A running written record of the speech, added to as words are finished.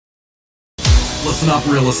Listen up,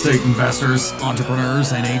 real estate investors,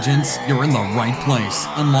 entrepreneurs, and agents. You're in the right place.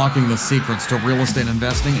 Unlocking the secrets to real estate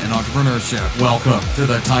investing and entrepreneurship. Welcome to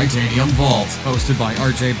the Titanium Vault, hosted by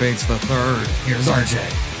RJ Bates III. Here's RJ.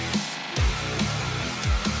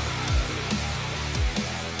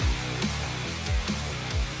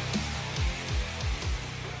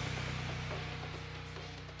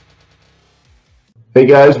 Hey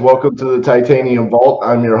guys, welcome to the Titanium Vault.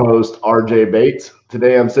 I'm your host, RJ Bates.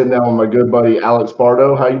 Today I'm sitting down with my good buddy, Alex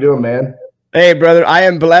Pardo. How you doing, man? Hey, brother, I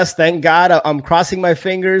am blessed. Thank God. I'm crossing my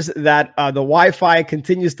fingers that the Wi-Fi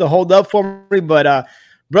continues to hold up for me. But,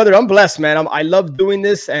 brother, I'm blessed, man. I love doing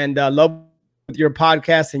this and love your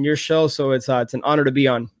podcast and your show. So it's an honor to be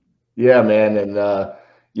on. Yeah, man. And,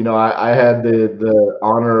 I had the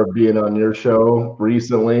honor of being on your show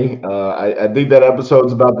recently. I think that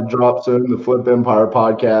episode's about to drop soon, the Flip Empire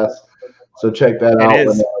podcast. So check that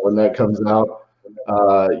out when that comes out.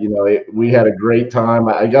 We had a great time.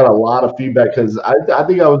 I got a lot of feedback because I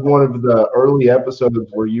think I was one of the early episodes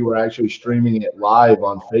where you were actually streaming it live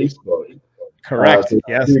on Facebook. Correct. So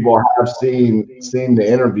yes. People have seen the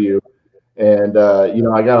interview. And,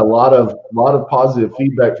 I got a lot of positive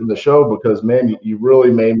feedback from the show because, man, you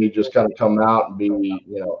really made me just kind of come out and be,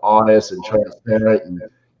 honest and transparent.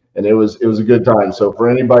 And it was a good time. So for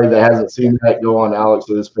anybody that hasn't seen that, go on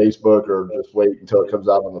Alex's Facebook or just wait until it comes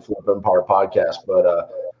out on the Flip Empire podcast. But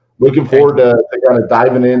looking forward to kind of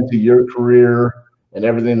diving into your career and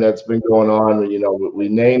everything that's been going on. We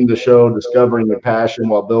named the show Discovering Your Passion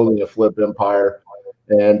While Building a Flip Empire.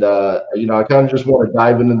 And, I kind of just want to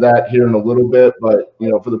dive into that here in a little bit. But,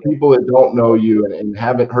 for the people that don't know you and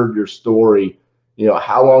haven't heard your story,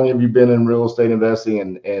 how long have you been in real estate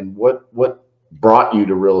investing and what brought you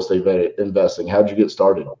to real estate investing? How'd you get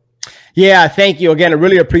started? Yeah, thank you. Again, I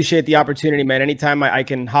really appreciate the opportunity, man. Anytime I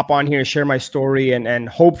can hop on here and share my story and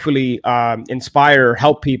hopefully inspire,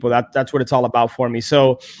 help people, that's what it's all about for me.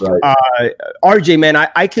 So, right. RJ, man,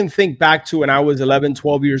 I can think back to when I was 11,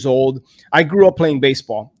 12 years old. I grew up playing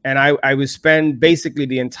baseball, and I would spend basically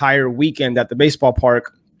the entire weekend at the baseball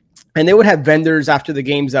park. And they would have vendors after the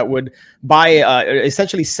games that would buy,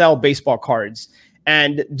 essentially sell baseball cards.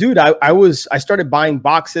 And dude, I started buying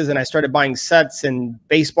boxes and I started buying sets and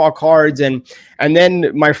baseball cards and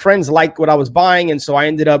then my friends liked what I was buying. And so I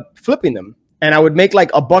ended up flipping them and I would make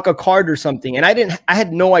like $1 a card or something. And I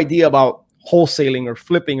had no idea about wholesaling or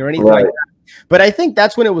flipping or anything like that. But I think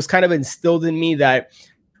that's when it was kind of instilled in me that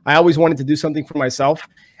I always wanted to do something for myself.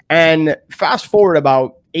 And fast forward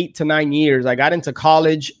about 8 to 9 years, I got into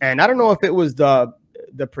college and I don't know if it was the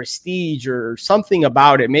prestige or something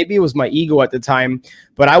about it. Maybe it was my ego at the time,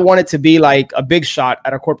 but I wanted to be like a big shot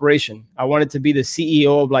at a corporation. I wanted to be the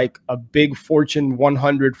CEO of like a big Fortune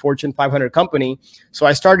 100, Fortune 500 company. So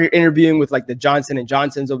I started interviewing with like the Johnson &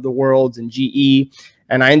 Johnsons of the world and GE.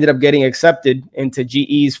 And I ended up getting accepted into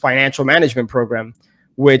GE's financial management program,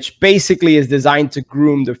 which basically is designed to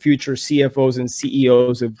groom the future CFOs and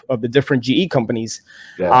CEOs of the different GE companies.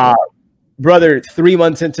 Yeah. Brother, 3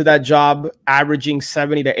 months into that job, averaging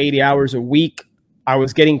 70 to 80 hours a week, I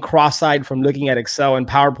was getting cross-eyed from looking at Excel and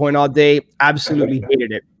PowerPoint all day. Absolutely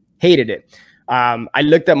hated it. I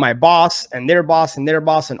looked at my boss and their boss and their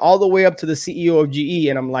boss and all the way up to the CEO of GE.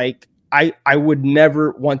 And I'm like, I would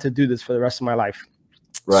never want to do this for the rest of my life.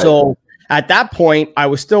 Right. So at that point, I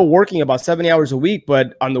was still working about 70 hours a week.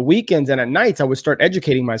 But on the weekends and at nights, I would start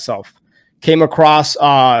educating myself. Came across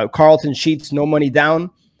Carlton Sheets, No Money Down.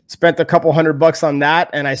 Spent a couple $100 on that,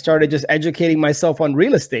 and I started just educating myself on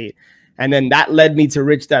real estate. And then that led me to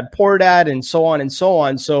Rich Dad Poor Dad and so on and so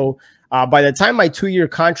on. So by the time my 2-year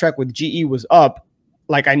contract with GE was up,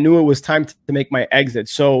 like I knew it was time to make my exit.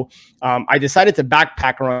 So I decided to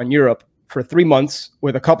backpack around Europe for 3 months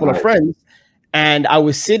with a couple of friends. And I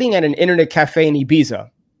was sitting at an internet cafe in Ibiza,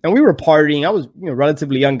 and we were partying. I was a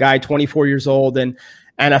relatively young guy, 24 years old. And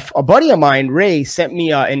a buddy of mine, Ray, sent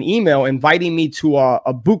me an email inviting me to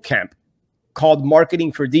a boot camp called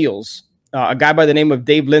Marketing for Deals. A guy by the name of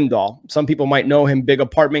Dave Lindahl. Some people might know him, big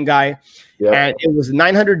apartment guy. Yep. And it was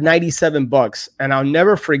 $997. And I'll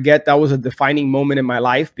never forget, that was a defining moment in my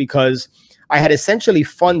life because I had essentially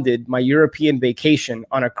funded my European vacation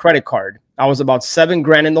on a credit card. I was about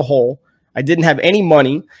 $7,000 in the hole. I didn't have any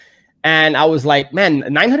money. And I was like, man,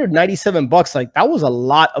 $997, like that was a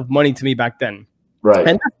lot of money to me back then. Right.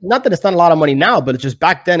 And not that it's not a lot of money now, but it's just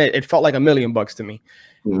back then it felt like $1 million to me.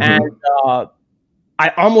 Mm-hmm. And I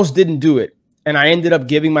almost didn't do it. And I ended up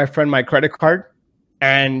giving my friend my credit card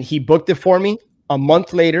and he booked it for me. A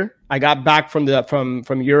month later, I got back from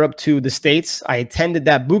Europe to the States. I attended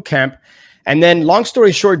that boot camp. And then long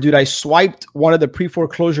story short, dude, I swiped one of the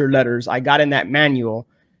pre-foreclosure letters I got in that manual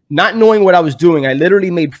not knowing what I was doing, I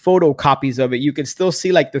literally made photocopies of it. You can still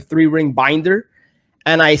see like the 3-ring binder.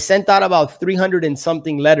 And I sent out about 300 and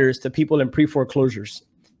something letters to people in pre-foreclosures.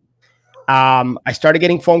 I started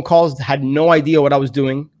getting phone calls, had no idea what I was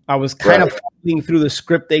doing. I was kind of following through the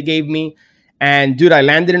script they gave me. And dude, I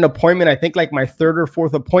landed an appointment. I think like my 3rd or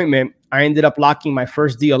 4th appointment, I ended up locking my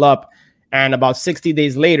first deal up. And about 60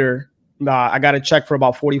 days later, I got a check for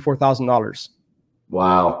about $44,000.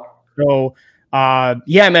 Wow. So,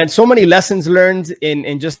 yeah, man, so many lessons learned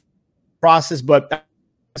in just process, but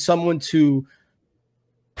someone to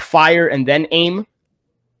fire and then aim.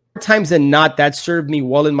 More times than not, that served me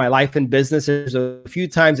well in my life and business. There's a few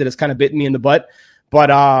times that it's kind of bitten me in the butt, but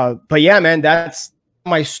yeah, man, that's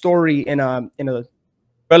my story in a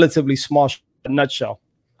relatively small nutshell.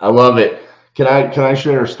 I love it. Can I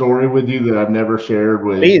share a story with you that I've never shared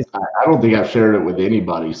with? Please. I don't think I've shared it with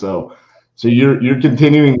anybody. So you're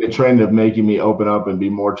continuing the trend of making me open up and be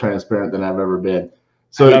more transparent than I've ever been.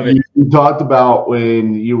 So you talked about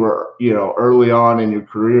when you were, early on in your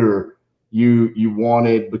career, you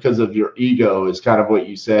wanted, because of your ego is kind of what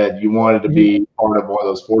you said, you wanted to be part of one of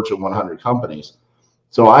those Fortune 100 companies.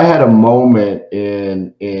 So I had a moment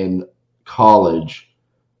in college.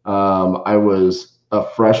 I was a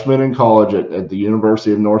freshman in college at the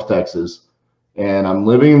University of North Texas, and I'm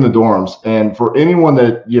living in the dorms. And for anyone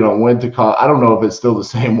that, went to college, I don't know if it's still the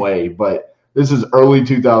same way, but this is early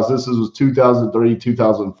 2000s. This was 2003,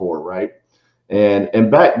 2004, right?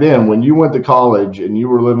 And back then, when you went to college and you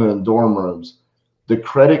were living in dorm rooms, the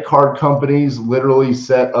credit card companies literally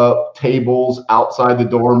set up tables outside the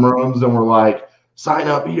dorm rooms and were like, sign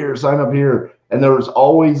up here, sign up here. And there was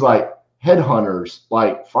always like headhunters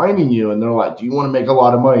like finding you, and they're like, do you want to make a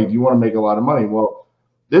lot of money? Do you want to make a lot of money? Well,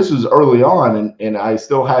 this was early on, and I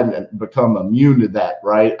still hadn't become immune to that,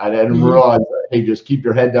 right? I didn't realize that, hey, just keep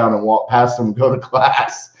your head down and walk past them, go to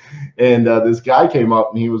class. And this guy came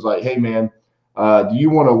up and he was like, hey, man, do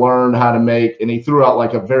you want to learn how to make, and he threw out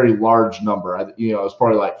like a very large number. It was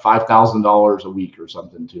probably like $5,000 a week or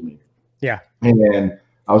something to me. Yeah. And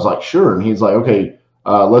I was like, sure. And he's like, okay,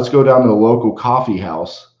 let's go down to the local coffee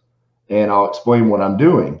house and I'll explain what I'm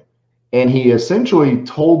doing. And he essentially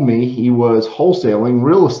told me he was wholesaling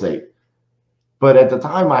real estate. But at the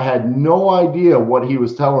time, I had no idea what he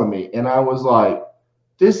was telling me. And I was like,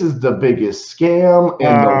 this is the biggest scam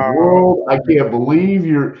in the world. I can't believe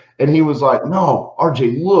you're. And he was like, no,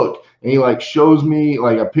 RJ, look. And he like shows me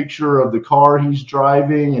like a picture of the car he's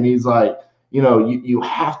driving. And he's like, you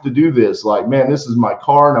have to do this. Like, man, this is my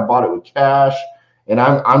car and I bought it with cash. And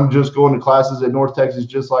I'm just going to classes at North Texas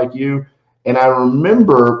just like you. And I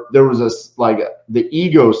remember there was the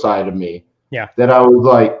ego side of me that I was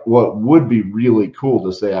like, what would be really cool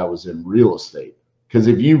to say I was in real estate. Because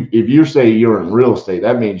if you say you're in real estate,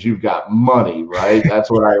 that means you've got money, right? That's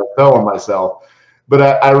what I was telling myself.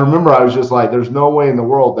 But I remember I was just like, there's no way in the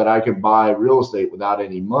world that I could buy real estate without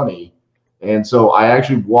any money. And so I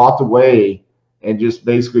actually walked away and just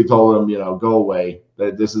basically told him, go away,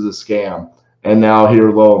 that this is a scam. And now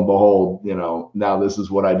here, lo and behold, now this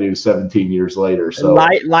is what I do 17 years later. So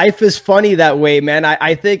life is funny that way, man.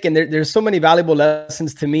 I think, and there's so many valuable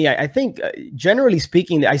lessons to me. I think generally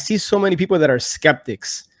speaking, I see so many people that are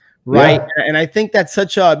skeptics, right? Yeah. And I think that's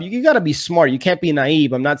you got to be smart. You can't be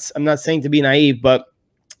naive. I'm not saying to be naive, but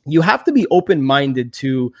you have to be open-minded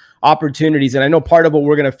to opportunities. And I know part of what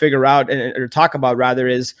we're going to figure out or talk about rather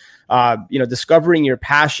is, discovering your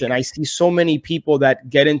passion. I see so many people that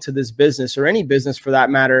get into this business or any business for that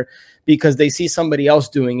matter, because they see somebody else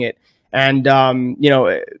doing it. And,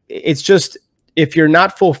 it's just, if you're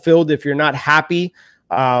not fulfilled, if you're not happy,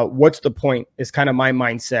 what's the point is kind of my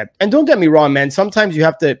mindset. And don't get me wrong, man. Sometimes you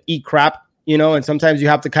have to eat crap, and sometimes you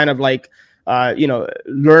have to kind of like,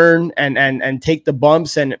 learn and take the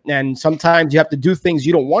bumps. And sometimes you have to do things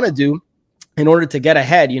you don't want to do in order to get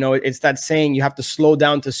ahead. It's that saying, you have to slow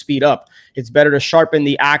down to speed up. It's better to sharpen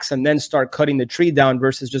the axe and then start cutting the tree down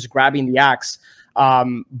versus just grabbing the axe.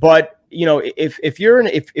 But if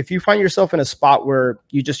you find yourself in a spot where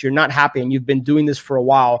you're not happy and you've been doing this for a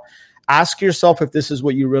while, ask yourself if this is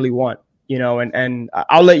what you really want, and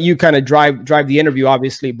I'll let you kind of drive the interview,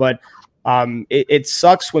 obviously, but it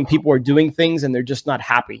sucks when people are doing things and they're just not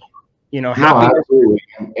happy. No, absolutely.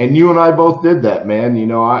 And you and I both did that, man.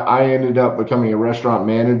 I ended up becoming a restaurant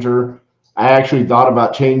manager. I actually thought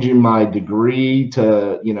about changing my degree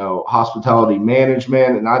to, hospitality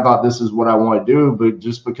management. And I thought this is what I want to do. But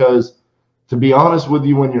just because, to be honest with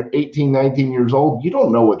you, when you're 18, 19 years old, you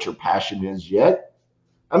don't know what your passion is yet.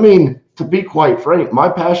 I mean, to be quite frank, my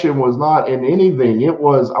passion was not in anything. It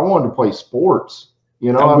was, I wanted to play sports.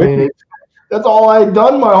 That's all I had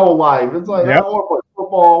done my whole life. It's like, I don't want to play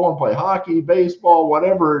football, I want to play hockey, baseball,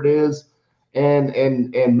 whatever it is, and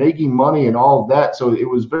making money and all of that. So it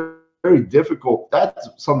was very, very difficult. That's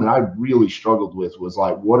something I really struggled with, was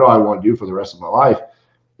like, what do I want to do for the rest of my life?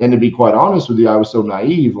 And to be quite honest with you, I was so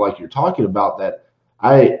naive, like you're talking about, that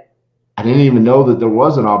I didn't even know that there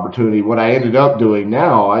was an opportunity. What I ended up doing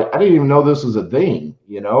now, I didn't even know this was a thing,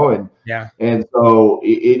 and so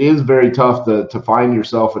it is very tough to find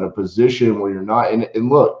yourself in a position where you're not. And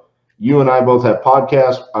look, you and I both have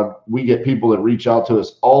podcasts. We get people that reach out to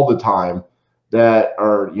us all the time that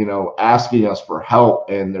are, asking us for help,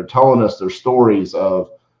 and they're telling us their stories of,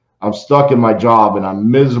 I'm stuck in my job and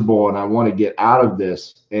I'm miserable and I want to get out of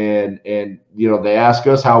this. And they ask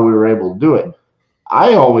us how we were able to do it.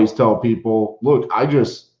 I always tell people, look, I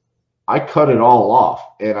cut it all off,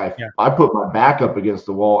 and I put my back up against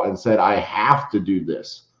the wall and said, I have to do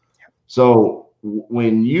this. Yeah. So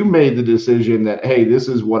when you made the decision that, hey, this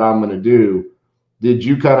is what I'm going to do,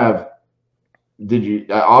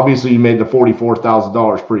 obviously you made the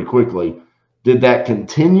 $44,000 pretty quickly. Did that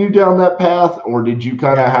continue down that path, or did you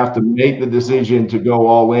kind of have to make the decision to go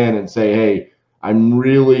all in and say, hey, I'm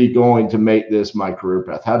really going to make this my career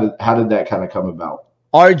path? How did that kind of come about?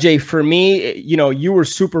 RJ, for me, you were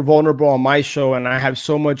super vulnerable on my show, and I have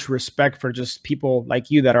so much respect for just people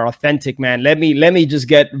like you that are authentic, man. Let me just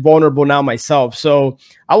get vulnerable now myself. So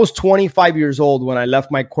I was 25 years old when I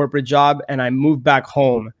left my corporate job and I moved back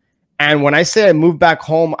home. And when I say I moved back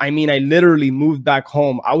home, I mean I literally moved back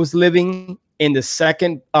home. I was living in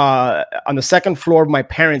on the second floor of my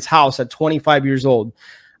parents' house at 25 years old.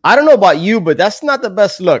 I don't know about you, but that's not the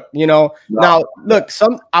best look, No. Now, look,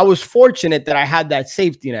 I was fortunate that I had that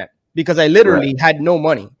safety net, because I literally had no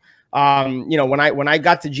money. When I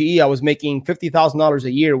got to GE, I was making $50,000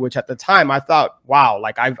 a year, which at the time I thought, wow,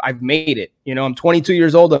 like I've made it. I'm 22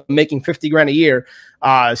 years old, I'm making 50 grand a year.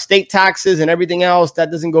 State taxes and everything else, that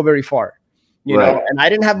doesn't go very far. You know, and I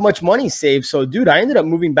didn't have much money saved. So, dude, I ended up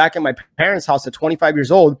moving back in my parents' house at 25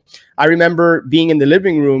 years old. I remember being in the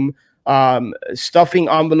living room, stuffing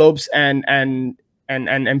envelopes and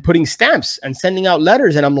putting stamps and sending out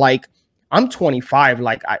letters. And I'm like, I'm 25.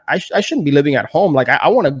 Like, I shouldn't be living at home. Like, I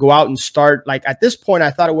want to go out and start. Like, at this point,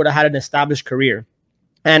 I thought I would have had an established career.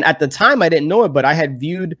 And at the time, I didn't know it, but I had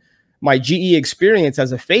viewed my GE experience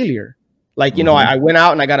as a failure. Like, I went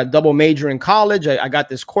out and I got a double major in college. I got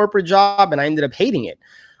this corporate job and I ended up hating it.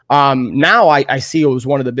 Now I see it was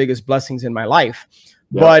one of the biggest blessings in my life.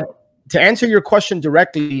 Yeah. But to answer your question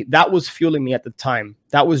directly, that was fueling me at the time.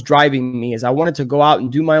 That was driving me, as I wanted to go out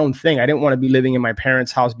and do my own thing. I didn't want to be living in my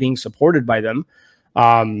parents' house being supported by them.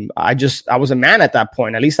 I was a man at that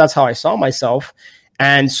point. At least that's how I saw myself.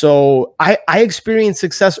 And so I experienced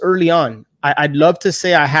success early on. I'd love to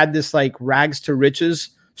say I had this like rags to riches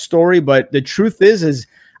story, but the truth is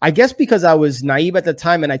I guess because I was naive at the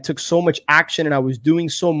time and I took so much action and I was doing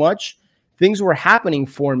so much, things were happening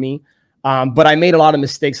for me. But I made a lot of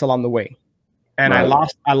mistakes along the way, and I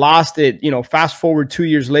lost it. Fast forward 2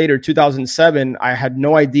 years later, 2007, I had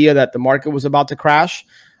no idea that the market was about to crash.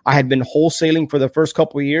 I had been wholesaling for the first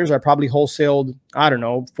couple of years. I probably wholesaled,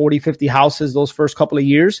 40, 50 houses those first couple of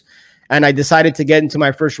years. And I decided to get into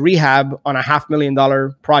my first rehab on a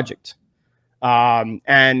 $500,000 project.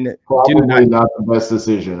 And probably not the best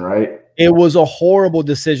decision, right? It was a horrible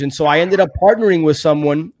decision. So I ended up partnering with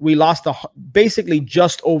someone. We lost basically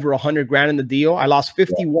just over 100 grand in the deal. I lost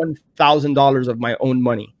 $51,000 of my own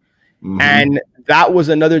money. Mm-hmm. And that was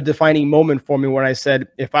another defining moment for me when I said,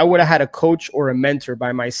 if I would have had a coach or a mentor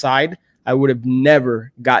by my side, I would have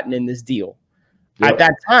never gotten in this deal. Yep. At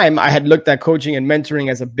that time, I had looked at coaching and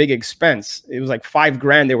mentoring as a big expense. It was like $5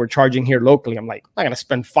 grand they were charging here locally. I'm like, I'm not going to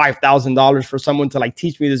spend $5,000 for someone to like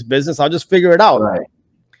teach me this business. I'll just figure it out. Right.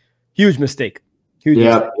 Huge mistake.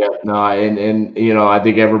 Yeah. No, and I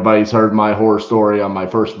think everybody's heard my horror story on my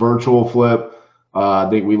first virtual flip. I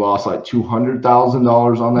think we lost like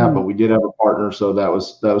 $200,000 on that, but we did have a partner, so that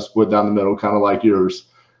was split down the middle, kind of like yours.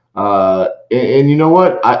 And you know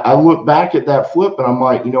what? I look back at that flip and I'm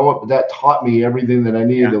like, you know what? That taught me everything that I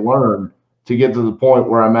needed to learn to get to the point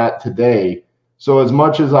where I'm at today. So as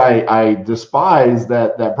much as I despise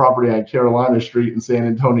that property on Carolina Street in San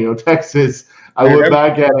Antonio, Texas, I look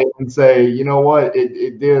back at it and say, you know what?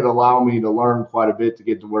 It did allow me to learn quite a bit to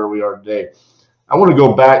get to where we are today. I want to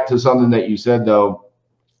go back to something that you said, though,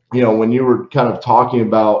 when you were kind of talking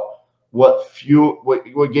about what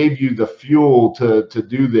gave you the fuel to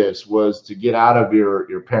do this was to get out of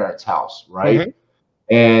your parents' house, right?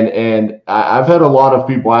 Mm-hmm. And I've had a lot of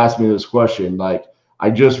people ask me this question. Like, I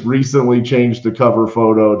just recently changed the cover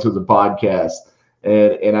photo to the podcast,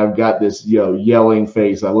 and I've got this yelling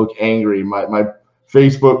face. I look angry. My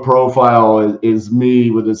Facebook profile is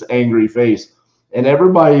me with this angry face. And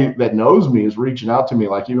everybody that knows me is reaching out to me,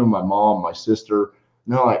 like even my mom, my sister,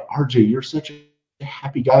 like, RJ, you're such a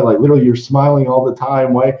happy guy. Like literally you're smiling all the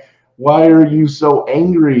time. Why are you so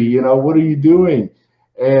angry? What are you doing?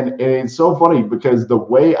 And it's so funny because the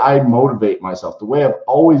way I motivate myself, the way I've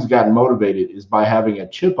always gotten motivated is by having a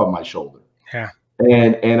chip on my shoulder. Yeah.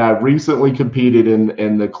 And I recently competed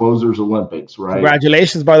in the Closers Olympics, right?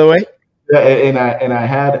 Congratulations, by the way. Yeah, and I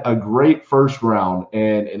had a great first round,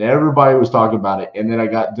 and everybody was talking about it. And then I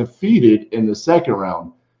got defeated in the second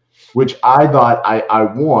round, which I thought I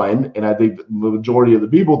won, and I think the majority of the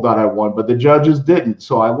people thought I won, but the judges didn't,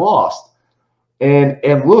 so I lost. And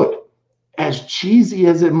look, as cheesy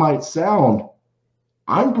as it might sound,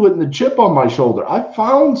 I'm putting the chip on my shoulder. I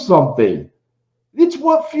found something. It's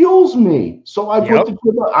what fuels me. So I put the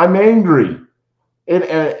chip on. I'm angry. And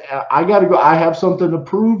I got to go. I have something to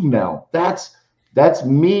prove now. That's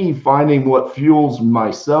me finding what fuels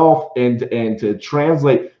myself and to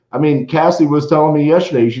translate. I mean, Cassie was telling me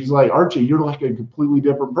yesterday, she's like, Archie, you're like a completely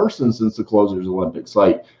different person since the Closers Olympics.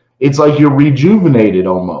 Like, it's like you're rejuvenated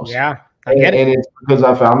almost. Yeah, I get it. And it's because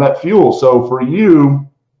I found that fuel. So for you,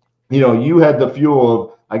 you had the fuel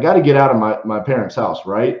of, I got to get out of my parents' house,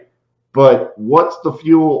 right? But what's the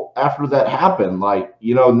fuel after that happened? Like,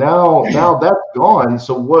 now that's gone.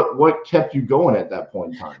 So what kept you going at that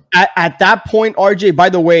point in time? At that point, RJ, by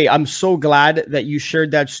the way, I'm so glad that you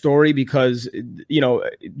shared that story because,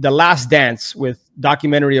 The Last Dance with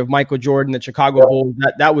documentary of Michael Jordan, the Chicago Bulls,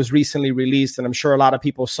 that was recently released. And I'm sure a lot of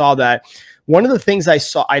people saw that. One of the things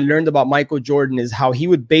I learned about Michael Jordan is how he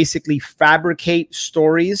would basically fabricate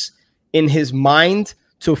stories in his mind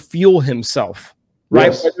to fuel himself. Right.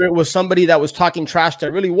 Yes. Whether it was somebody that was talking trash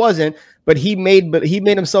that really wasn't, but he made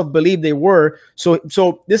himself believe they were. So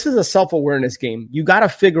this is a self-awareness game. You got to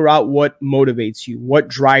figure out what motivates you, what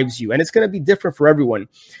drives you. And it's going to be different for everyone.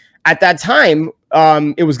 At that time,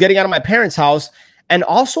 it was getting out of my parents' house. And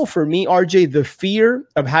also for me, RJ, the fear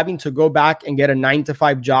of having to go back and get a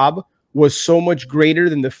 9-to-5 job was so much greater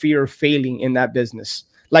than the fear of failing in that business.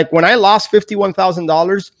 Like when I lost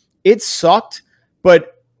 $51,000, it sucked,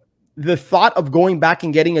 but the thought of going back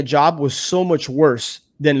and getting a job was so much worse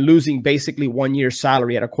than losing basically 1 year's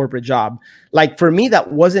salary at a corporate job. Like for me, that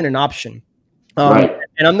wasn't an option. Right.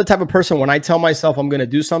 And I'm the type of person, when I tell myself I'm going to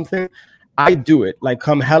do something, I do it. Like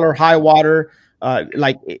come hell or high water.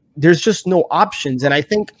 There's just no options. And I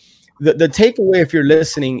think the takeaway, if you're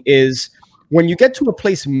listening, is when you get to a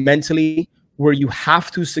place mentally where you have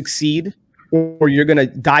to succeed, or you're going to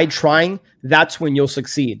die trying, that's when you'll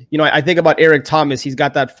succeed. I think about Eric Thomas. He's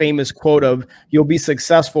got that famous quote of, you'll be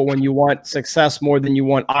successful when you want success more than you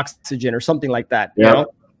want oxygen, or something like that. Yeah.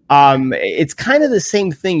 It's kind of the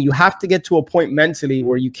same thing. You have to get to a point mentally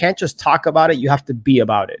where you can't just talk about it. You have to be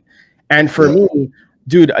about it. And for me,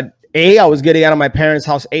 dude, A, I was getting out of my parents'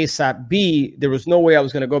 house ASAP. B, there was no way I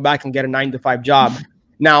was going to go back and get a 9-to-5 job.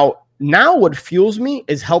 Now what fuels me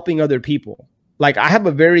is helping other people. Like I have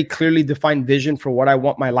a very clearly defined vision for what I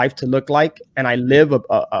want my life to look like. And I live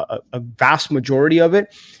a vast majority of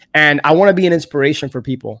it. And I want to be an inspiration for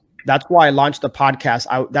people. That's why I launched the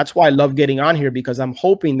podcast. That's why I love getting on here, because I'm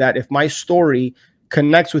hoping that if my story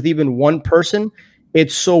connects with even one person,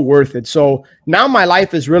 it's so worth it. So now my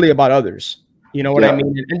life is really about others. You know what I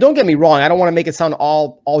mean? And don't get me wrong. I don't want to make it sound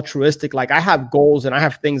all altruistic. Like I have goals and I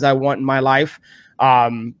have things I want in my life.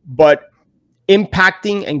 But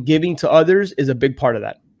impacting and giving to others is a big part of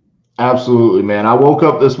that. Absolutely, man. I woke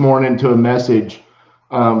up this morning to a message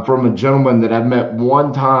from a gentleman that I've met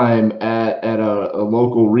one time at a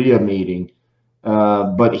local RIA meeting.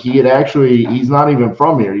 But he's not even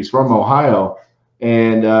from here. He's from Ohio.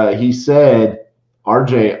 And he said,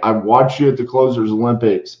 RJ, I watched you at the Closers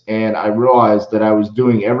Olympics, and I realized that I was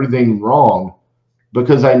doing everything wrong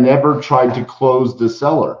because I never tried to close the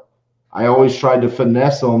seller. I always tried to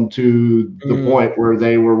finesse them to the point where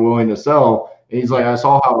they were willing to sell. And he's like, I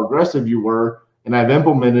saw how aggressive you were, and I've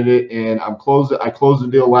implemented it, and I closed the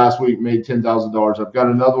deal last week, made $10,000. I've got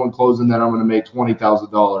another one closing that I'm going to make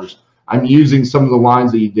 $20,000. I'm using some of the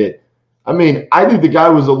lines that you did. I mean, I think the guy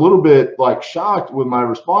was a little bit like shocked with my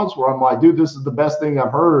response, where I'm like, dude, this is the best thing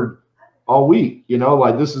I've heard all week.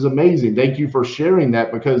 Like this is amazing. Thank you for sharing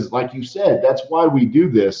that, because like you said, that's why we do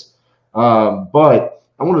this. But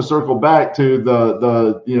I want to circle back to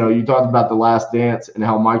the you talked about The Last Dance and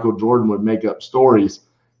how Michael Jordan would make up stories,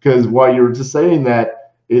 because while you were just saying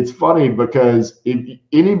that, it's funny because if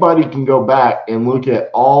anybody can go back and look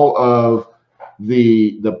at all of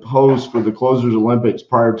the posts for the Closers Olympics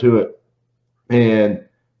prior to it, and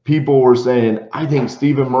people were saying, I think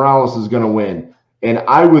Steven Morales is going to win. And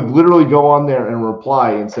I would literally go on there and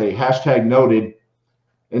reply and say #noted.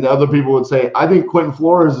 And the other people would say, I think Quentin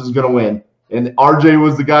Flores is going to win. And RJ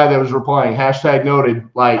was the guy that was replying #noted.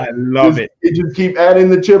 Like, I love it. It just keep adding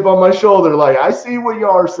the chip on my shoulder. Like, I see what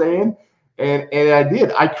y'all are saying. And I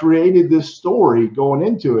did. I created this story going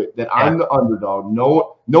into it that I'm the underdog.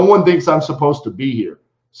 No one thinks I'm supposed to be here.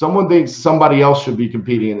 Someone thinks somebody else should be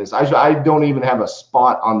competing in this. I don't even have a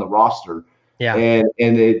spot on the roster. Yeah.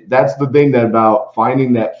 And that's the thing that about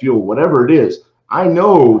finding that fuel, whatever it is. I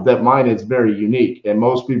know that mine is very unique, and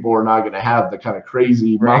most people are not going to have the kind of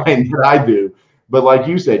crazy mind that I do. But like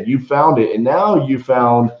you said, you found it, and now you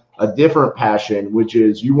found a different passion, which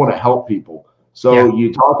is you want to help people. So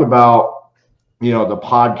you talk about, the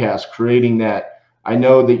podcast, creating that. I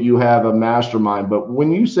know that you have a mastermind, but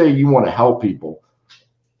when you say you want to help people,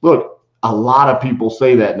 look, a lot of people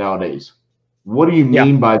say that nowadays. What do you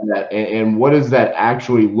mean by that? And what does that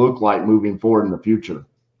actually look like moving forward in the future?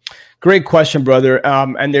 Great question, brother.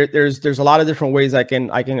 And there's a lot of different ways I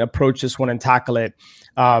can approach this one and tackle it.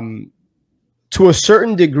 To a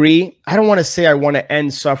certain degree, I don't want to say I want to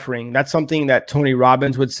end suffering. That's something that Tony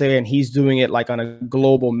Robbins would say, and he's doing it like on a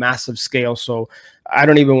global, massive scale. So I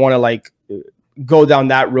don't even want to go down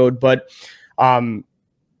that road. But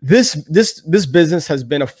this business has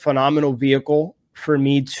been a phenomenal vehicle for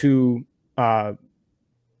me to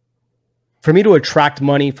attract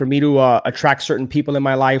money, for me to attract certain people in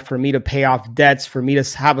my life, for me to pay off debts, for me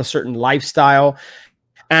to have a certain lifestyle.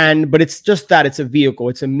 But it's just that it's a vehicle.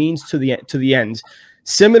 It's a means to the end.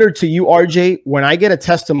 Similar to you, RJ, when I get a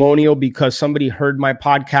testimonial because somebody heard my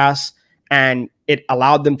podcast and it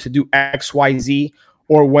allowed them to do X, Y, Z,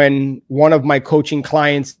 or when one of my coaching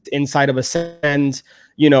clients inside of Ascend,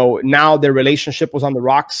 now their relationship was on the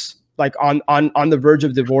rocks, like on the verge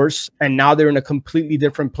of divorce, and now they're in a completely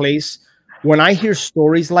different place. When I hear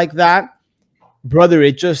stories like that, brother,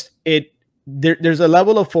 there's a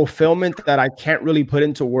level of fulfillment that I can't really put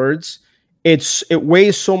into words. It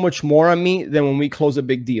weighs so much more on me than when we close a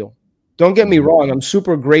big deal. Don't get me wrong. I'm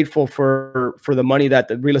super grateful for the money that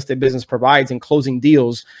the real estate business provides in closing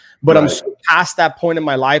deals, but I'm so past that point in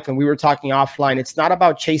my life. And we were talking offline. It's not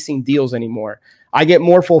about chasing deals anymore. I get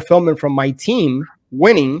more fulfillment from my team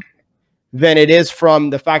winning than it is from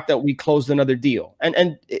the fact that we closed another deal.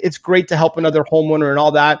 And it's great to help another homeowner and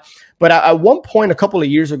all that. But at one point, a couple of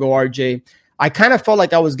years ago, RJ, I kind of felt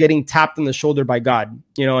like I was getting tapped on the shoulder by God,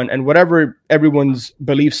 and whatever everyone's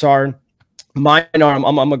beliefs are, mine are,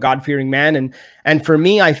 I'm a God-fearing man. And for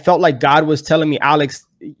me, I felt like God was telling me, Alex,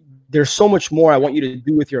 there's so much more I want you to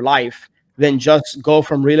do with your life than just go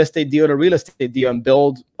from real estate deal to real estate deal and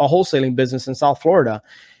build a wholesaling business in South Florida.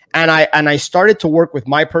 And I started to work with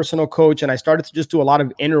my personal coach, and I started to just do a lot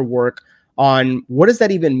of inner work on what does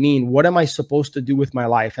that even mean? What am I supposed to do with my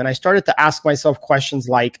life? And I started to ask myself questions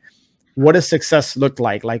like, what does success look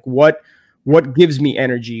like? Like what gives me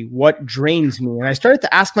energy? What drains me? And I started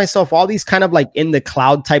to ask myself all these kind of like in the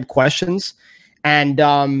cloud type questions.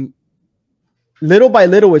 And little by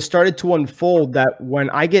little, it started to unfold that when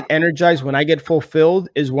I get energized, when I get fulfilled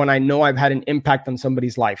is when I know I've had an impact on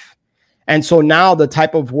somebody's life. And so now the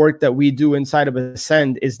type of work that we do inside of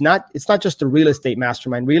Ascend it's not just a real estate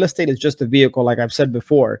mastermind. Real estate is just a vehicle, like I've said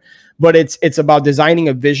before, but it's about designing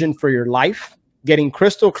a vision for your life, getting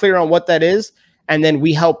crystal clear on what that is. And then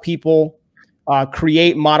we help people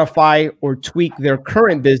create, modify, or tweak their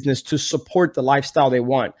current business to support the lifestyle they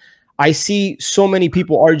want. I see so many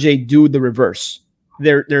people, RJ, do the reverse.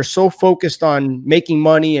 They're so focused on making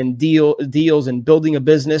money and deals and building a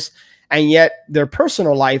business, and yet their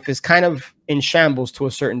personal life is kind of in shambles to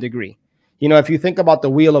a certain degree. If you think about the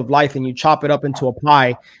wheel of life and you chop it up into a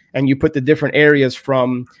pie and you put the different areas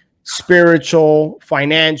from spiritual,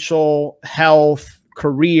 financial, health,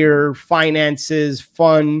 career, finances,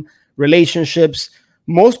 fun, relationships,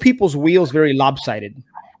 most people's wheels very lopsided.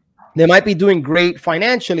 They might be doing great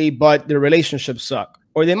financially, but their relationships suck.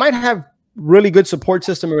 Or they might have really good support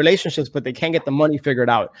system and relationships, but they can't get the money figured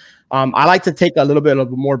out. I like to take a little bit of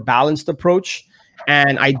a more balanced approach.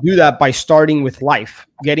 And I do that by starting with life,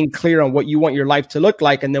 getting clear on what you want your life to look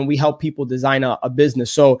like. And then we help people design a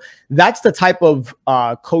business. So that's the type of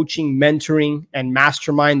coaching, mentoring, and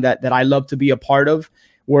mastermind that I love to be a part of,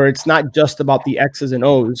 where it's not just about the X's and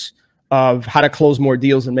O's of how to close more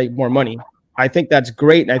deals and make more money. I think that's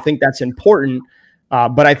great. And I think that's important.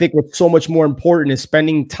 But I think what's so much more important is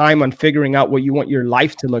spending time on figuring out what you want your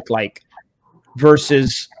life to look like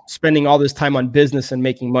versus spending all this time on business and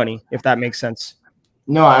making money, if that makes sense.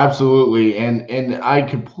 No, absolutely. And I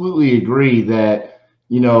completely agree that,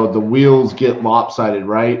 the wheels get lopsided,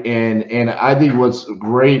 right? And I think what's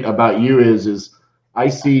great about you is I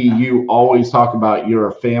see you always talk about you're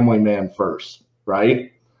a family man first,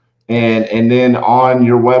 right? And then on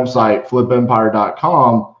your website,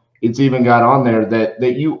 flipempire.com, it's even got on there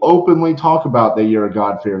that you openly talk about that you're a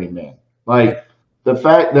God-fearing man. Like the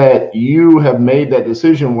fact that you have made that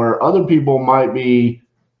decision where other people might be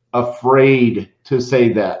afraid to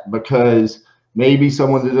say that because maybe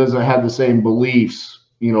someone that doesn't have the same beliefs,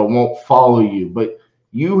 won't follow you. But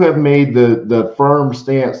you have made the firm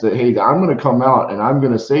stance that, hey, I'm going to come out and I'm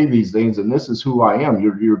going to say these things, and this is who I am.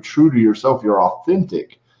 You're true to yourself. You're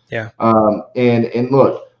authentic. Yeah. And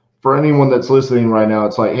look, for anyone that's listening right now,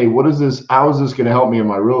 it's like, hey, how is this going to help me in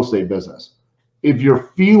my real estate business? If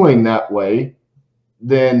you're feeling that way,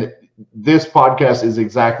 then this podcast is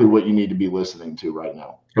exactly what you need to be listening to right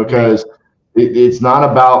now, because it's not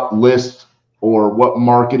about lists or what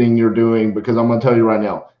marketing you're doing, because I'm going to tell you right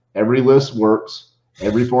now, every list works.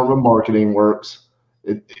 Every form of marketing works.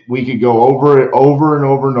 We could go over it over and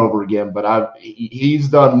over and over again, but he's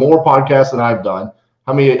done more podcasts than I've done.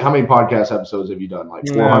 How many podcast episodes have you done? Like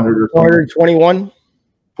 400 or 421?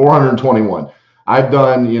 421. I've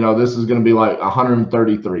done, this is going to be like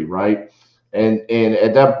 133, right? And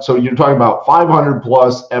at that, so you're talking about 500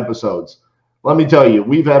 plus episodes. Let me tell you,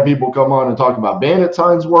 we've had people come on and talk about bandit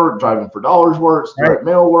signs work, driving for dollars works, direct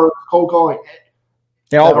mail work, cold calling.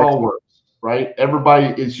 They all work, right?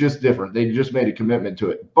 Everybody, it's just different. They just made a commitment to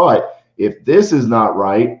it. But if this is not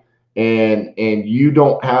right, and you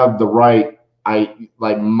don't have the right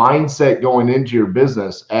mindset going into your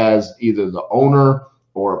business as either the owner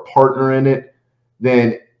or a partner in it,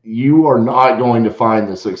 then you are not going to find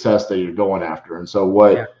the success that you're going after. And so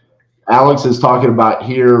what Alex is talking about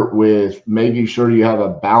here with making sure you have a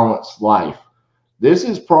balanced life, this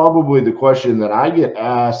is probably the question that I get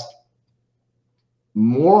asked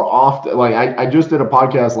more often. Like I just did a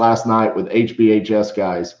podcast last night with HBHS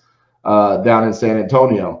guys down in San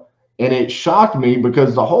Antonio. And it shocked me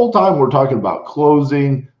because the whole time we're talking about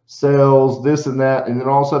closing, sales, this and that. And then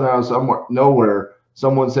all of a sudden out of nowhere,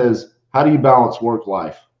 someone says, how do you balance work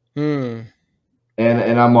life? And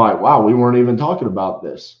I'm like, wow, we weren't even talking about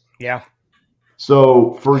this. Yeah.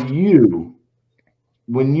 So for you,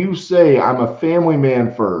 when you say I'm a family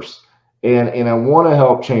man first and I want to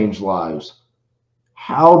help change lives,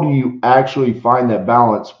 how do you actually find that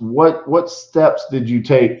balance? What steps did you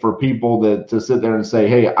take for people to sit there and say,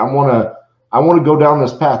 hey, I want to go down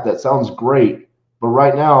this path. That sounds great. But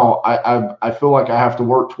right now I feel like I have to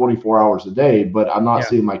work 24 hours a day, but I'm not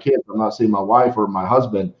seeing my kids. I'm not seeing my wife or my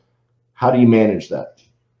husband. How do you manage that?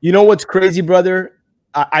 You know what's crazy, brother?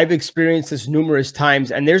 I've experienced this numerous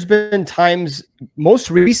times, and there's been times,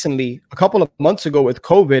 most recently, a couple of months ago with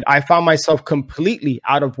COVID, I found myself completely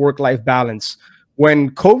out of work-life balance.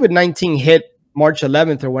 When COVID-19 hit March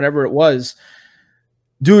 11th or whenever it was,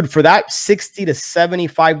 dude, for that 60 to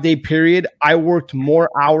 75 day period, I worked more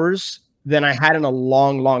hours than I had in a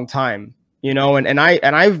long, long time, and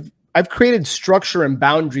I've created structure and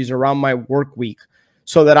boundaries around my work week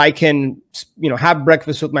so that I can, have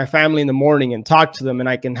breakfast with my family in the morning and talk to them, and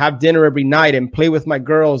I can have dinner every night and play with my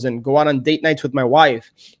girls and go out on date nights with my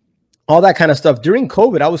wife. All that kind of stuff. During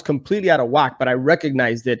COVID, I was completely out of whack, but I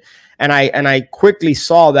recognized it. And I quickly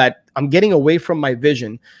saw that I'm getting away from my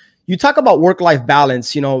vision. You talk about work-life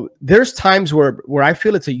balance, there's times where I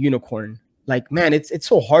feel it's a unicorn. Like, man, it's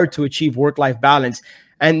so hard to achieve work-life balance.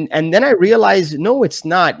 And then I realized, no, it's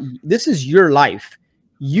not. This is your life.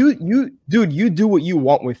 You do what you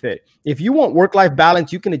want with it. If you want work-life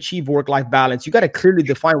balance, you can achieve work-life balance. You got to clearly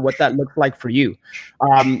define what that looks like for you.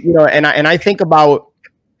 And I think about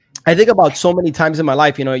so many times in my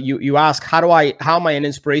life, you ask, how am I an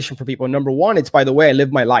inspiration for people? Number one, it's by the way I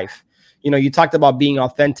live my life. You talked about being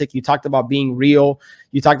authentic. You talked about being real.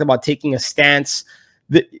 You talked about taking a stance.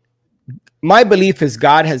 My belief is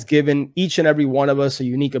God has given each and every one of us a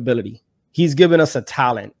unique ability. He's given us a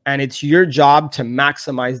talent, and it's your job to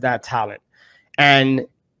maximize that talent. And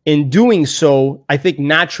in doing so, I think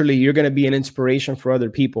naturally you're going to be an inspiration for other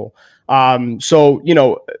people.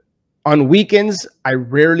 On weekends, I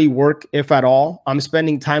rarely work, if at all. I'm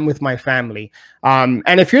spending time with my family. And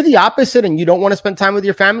if you're the opposite and you don't want to spend time with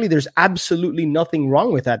your family, there's absolutely nothing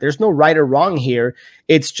wrong with that. There's no right or wrong here.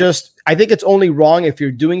 It's just, I think it's only wrong if you're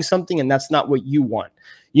doing something and that's not what you want.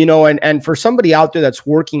 And for somebody out there that's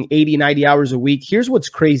working 80, 90 hours a week, here's what's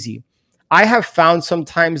crazy. I have found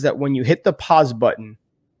sometimes that when you hit the pause button,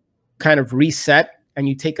 kind of reset, and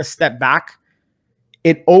you take a step back,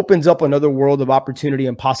 it opens up another world of opportunity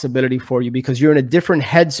and possibility for you because you're in a different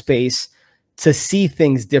headspace to see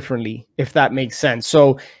things differently, if that makes sense.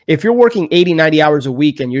 So if you're working 80, 90 hours a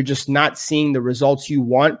week and you're just not seeing the results you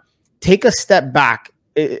want, take a step back.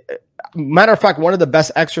 matter of fact, one of the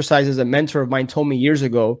best exercises a mentor of mine told me years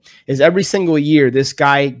ago is every single year, this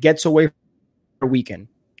guy gets away for a weekend,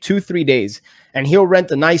 2-3 days, and he'll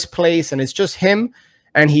rent a nice place and it's just him.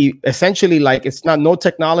 And he essentially, like, it's not no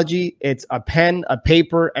technology, it's a pen, a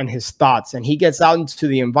paper, and his thoughts. And he gets out into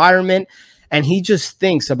the environment and he just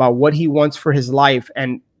thinks about what he wants for his life.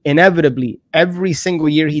 And inevitably, every single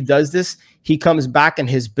year he does this, he comes back and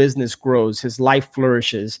his business grows, his life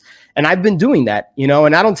flourishes. And I've been doing that, you know,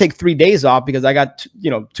 and I don't take 3 days off because I got,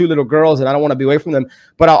 2 little girls and I don't want to be away from them.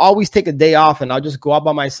 But I'll always take a day off and I'll just go out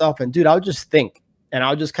by myself and, dude, I'll just think and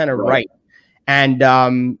I'll just kind of write.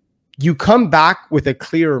 And you come back with a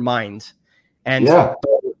clearer mind. And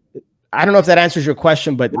I don't know if that answers your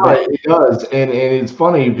question, but it does. And it's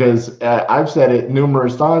funny because I've said it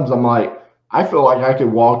numerous times. I'm like, I feel like I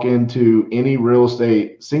could walk into any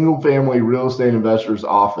single family real estate investor's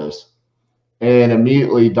office and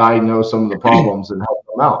immediately diagnose some of the problems and help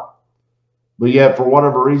them out. But yet, for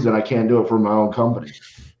whatever reason, I can't do it for my own company.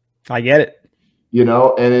 I get it.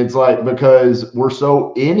 And it's like, because we're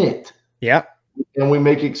so in it. Yeah. And we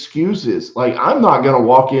make excuses. Like, I'm not going to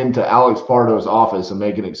walk into Alex Pardo's office and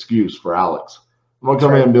make an excuse for Alex. I'm going to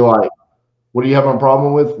come in and be like, what do you have a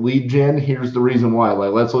problem with? Lead gen? Here's the reason why.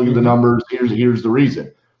 Like, let's look at the numbers. Here's the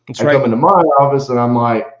reason. I come into my office and I'm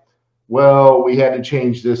like, well, we had to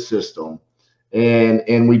change this system.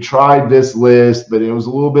 And we tried this list, but it was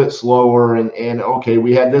a little bit slower. And okay,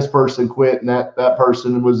 we had this person quit and that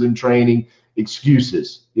person was in training.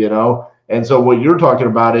 Excuses, And so what you're talking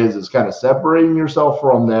about is kind of separating yourself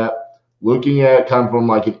from that, looking at kind of from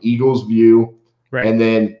like an eagle's view, and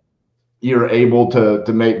then you're able to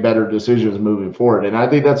make better decisions moving forward. And I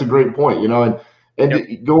think that's a great point,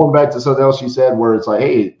 and going back to something else you said where it's like,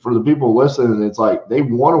 hey, for the people listening, it's like they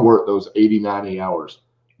want to work those 80, 90 hours.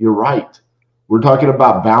 You're right. We're talking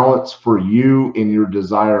about balance for you and your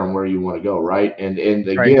desire and where you want to go, right? And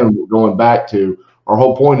again, going back to our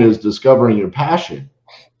whole point is discovering your passion.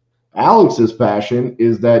 Alex's passion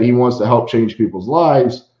is that he wants to help change people's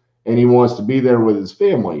lives and he wants to be there with his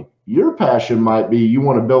family. Your passion might be you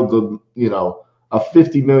want to build a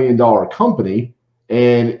 $50 million company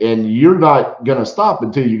and you're not going to stop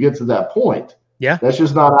until you get to that point. Yeah. That's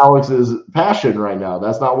just not Alex's passion right now.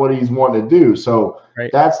 That's not what he's wanting to do. So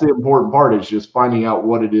that's the important part, is just finding out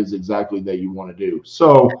what it is exactly that you want to do.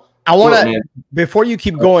 So I want to, before you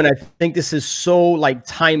keep going, I think this is so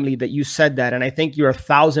timely that you said that. And I think you're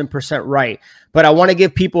 1,000% right. But I want to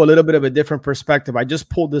give people a little bit of a different perspective. I just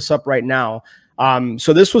pulled this up right now.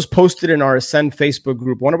 So this was posted in our Ascend Facebook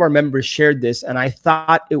group. One of our members shared this and I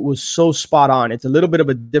thought it was so spot on. It's a little bit of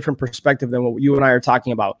a different perspective than what you and I are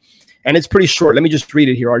talking about. And it's pretty short. Let me just read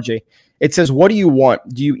it here, RJ. It says, what do you want?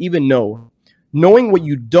 Do you even know? Knowing what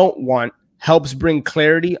you don't want helps bring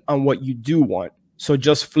clarity on what you do want. So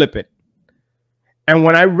just flip it. And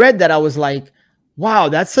when I read that, I was like, wow,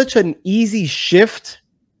 that's such an easy shift.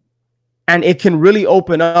 And it can really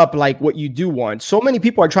open up what you do want. So many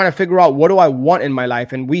people are trying to figure out, what do I want in my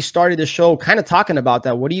life? And we started the show kind of talking about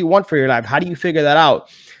that. What do you want for your life? How do you figure that out?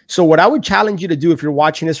 So what I would challenge you to do if you're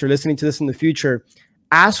watching this or listening to this in the future,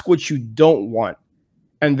 ask what you don't want.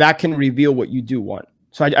 And that can reveal what you do want.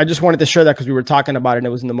 So I just wanted to share that because we were talking about it and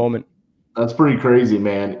it was in the moment. That's pretty crazy,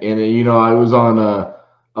 man. And, I was on a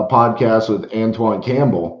podcast with Antoine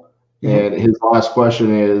Campbell, and his last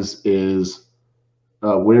question is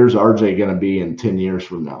where's RJ going to be in 10 years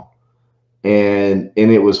from now? And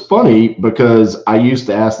it was funny because I used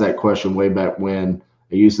to ask that question way back when.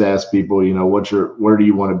 I used to ask people, where do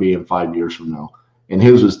you want to be in 5 years from now? And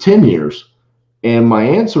his was 10 years. And my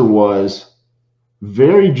answer was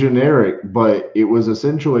very generic, but it was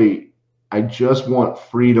essentially, I just want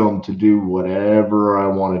freedom to do whatever I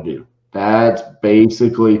want to do. That's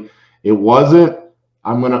basically, it wasn't,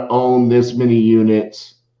 I'm going to own this many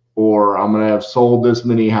units, or I'm going to have sold this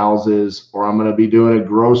many houses, or I'm going to be doing a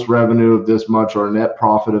gross revenue of this much or a net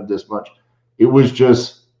profit of this much. It was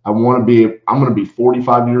just, I'm going to be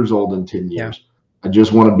 45 years old in 10 years. Yeah. I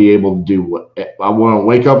just want to be able to do what I want to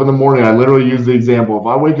wake up in the morning. I literally use the example. If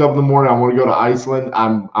I wake up in the morning, I want to go to Iceland.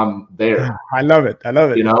 I'm there. I love it.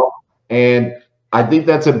 And I think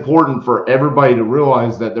that's important for everybody to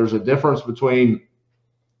realize that there's a difference between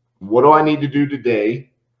what do I need to do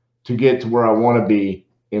today to get to where I want to be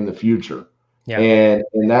in the future. Yeah.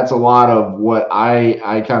 And that's a lot of what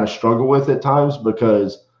I kind of struggle with at times,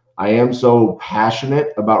 because I am so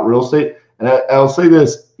passionate about real estate. And I'll say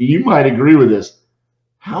this, you might agree with this.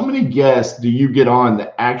 How many guests do you get on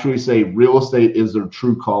that actually say real estate is their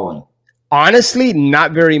true calling? Honestly,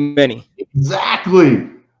 not very many. Exactly.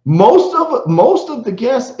 Most of the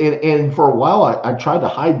guests, and for a while I tried to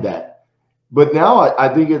hide that. But now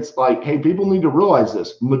I think it's like, hey, people need to realize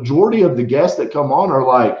this. Majority of the guests that come on are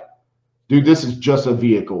like, dude, this is just a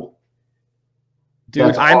vehicle.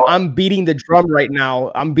 Dude, I'm beating the drum right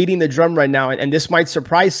now. And this might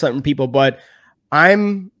surprise some people, but I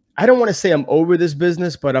don't want to say I'm over this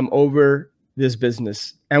business, but I'm over this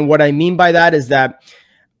business. And what I mean by that is that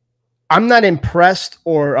I'm not impressed,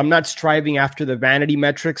 or I'm not striving after the vanity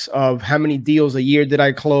metrics of how many deals a year did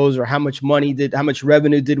I close, or how much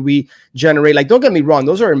revenue did we generate. Like, don't get me wrong.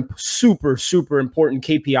 Those are super, super important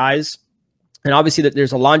KPIs. And obviously that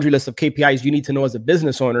there's a laundry list of KPIs you need to know as a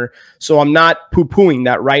business owner. So I'm not poo-pooing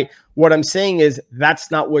that, right? What I'm saying is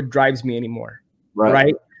that's not what drives me anymore,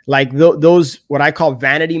 right? Like those, what I call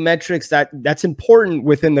vanity metrics, that's important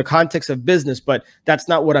within the context of business, but that's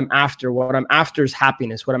not what I'm after. What I'm after is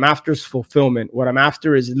happiness. What I'm after is fulfillment. What I'm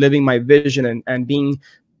after is living my vision and being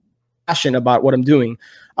passionate about what I'm doing.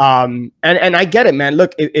 And I get it, man.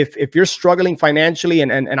 Look, if you're struggling financially,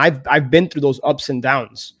 and I've been through those ups and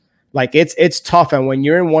downs. Like it's tough. And when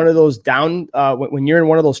you're in one of those when you're in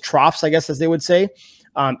one of those troughs, I guess, as they would say,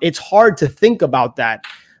 it's hard to think about that.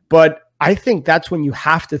 But I think that's when you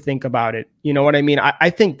have to think about it. You know what I mean? I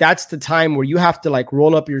think that's the time where you have to like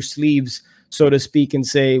roll up your sleeves, so to speak, and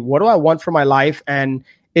say, what do I want for my life? And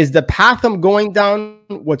is the path I'm going down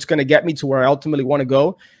what's going to get me to where I ultimately want to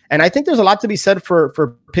go? And I think there's a lot to be said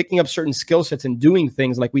for picking up certain skill sets and doing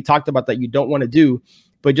things like we talked about that you don't want to do.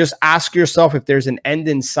 But just ask yourself if there's an end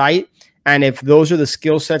in sight, and if those are the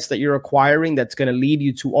skill sets that you're acquiring that's going to lead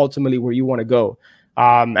you to ultimately where you want to go.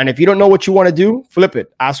 And if you don't know what you want to do, flip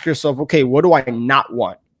it. Ask yourself, okay, what do I not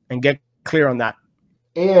want? And get clear on that.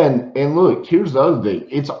 And look, here's the other thing.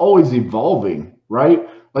 It's always evolving, right?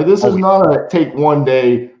 Like this is not a take one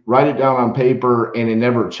day, write it down on paper, and it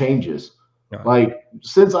never changes. No. Like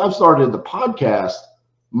since I've started the podcast,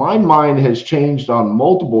 my mind has changed on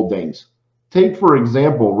multiple things. Take, for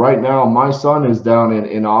example, right now, my son is down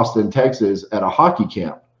in Austin, Texas at a hockey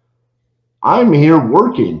camp. I'm here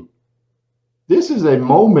working. This is a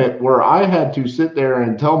moment where I had to sit there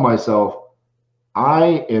and tell myself,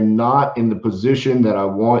 I am not in the position that I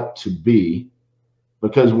want to be,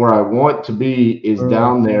 because where I want to be is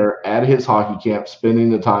down there at his hockey camp, spending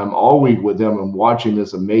the time all week with him and watching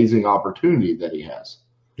this amazing opportunity that he has.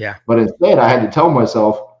 Yeah. But instead, I had to tell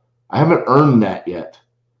myself, I haven't earned that yet.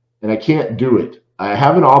 And I can't do it. I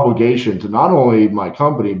have an obligation to not only my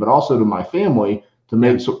company, but also to my family to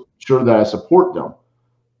make sure that I support them.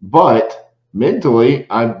 But mentally,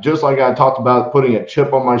 I'm just like I talked about putting a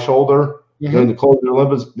chip on my shoulder during the closing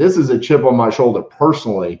Olympics. This is a chip on my shoulder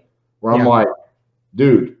personally, where I'm like,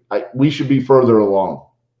 dude, we should be further along.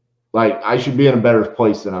 Like I should be in a better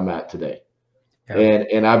place than I'm at today. Yeah.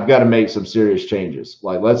 And I've got to make some serious changes.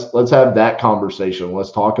 Like let's have that conversation.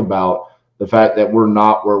 Let's talk about the fact that we're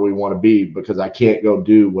not where we want to be because I can't go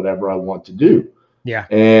do whatever I want to do. Yeah.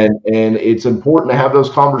 And it's important to have those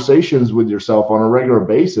conversations with yourself on a regular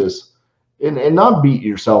basis and not beat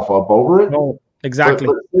yourself up over it. No, exactly.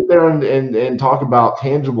 But sit there and talk about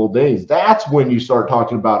tangible things. That's when you start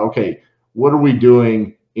talking about, okay, what are we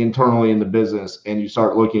doing internally in the business? And you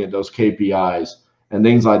start looking at those KPIs and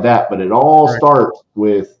things like that. But it all starts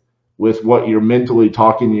with what you're mentally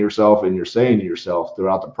talking to yourself and you're saying to yourself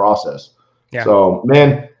throughout the process. Yeah. So,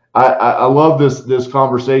 man, I love this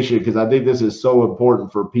conversation because I think this is so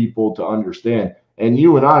important for people to understand. And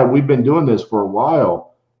you and we've been doing this for a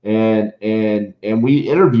while, and we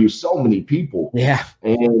interview so many people. Yeah.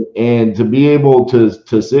 And to be able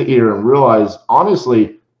to sit here and realize,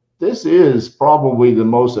 honestly, this is probably the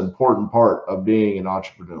most important part of being an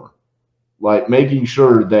entrepreneur. Like making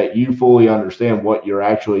sure that you fully understand what you're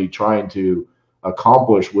actually trying to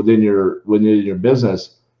accomplish within your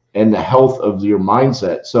business and the health of your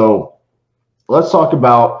mindset. So let's talk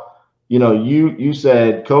about, you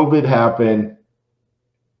said COVID happened.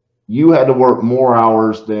 You had to work more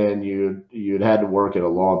hours than you'd had to work in a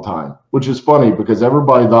long time, which is funny because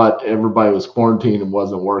everybody thought everybody was quarantined and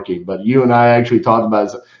wasn't working. But you and I actually talked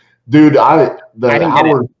about it. Dude, the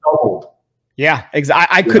hours doubled. Yeah,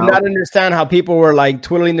 exactly. I could not understand how people were like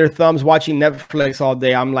twiddling their thumbs, watching Netflix all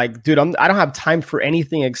day. I'm like, dude, I don't have time for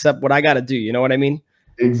anything except what I got to do. You know what I mean?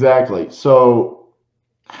 Exactly. So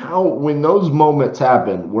when those moments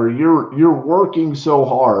happen where you're working so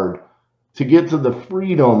hard to get to the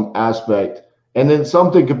freedom aspect and then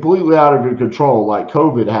something completely out of your control like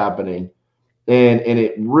COVID happening and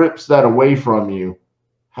it rips that away from you,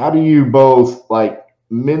 how do you both like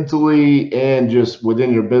mentally and just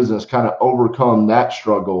within your business kind of overcome that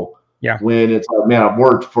struggle? Yeah. When it's like, man, I've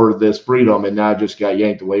worked for this freedom and now I just got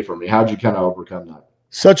yanked away from me. How'd you kind of overcome that?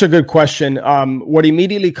 Such a good question. What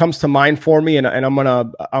immediately comes to mind for me, and I'm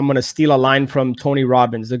gonna steal a line from Tony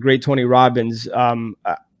Robbins, the great Tony Robbins.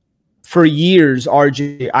 For years,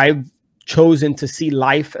 RJ, I've chosen to see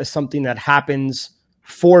life as something that happens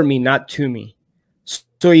for me, not to me.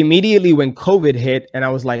 So immediately when COVID hit, and I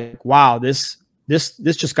was like, wow, this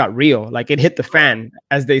just got real. Like it hit the fan,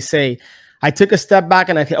 as they say. I took a step back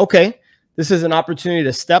and I said, okay, this is an opportunity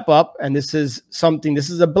to step up, and this is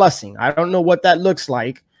a blessing. I don't know what that looks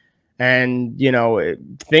like. And,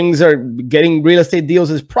 things are getting real estate deals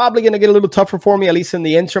is probably going to get a little tougher for me, at least in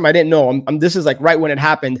the interim. I didn't know. This is like right when it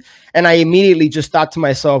happened. And I immediately just thought to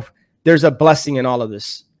myself, there's a blessing in all of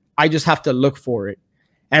this. I just have to look for it.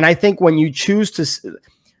 And I think when you choose to,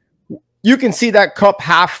 you can see that cup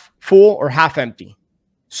half full or half empty.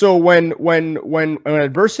 So when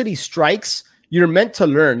adversity strikes, you're meant to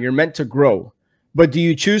learn, you're meant to grow. But do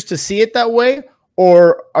you choose to see it that way?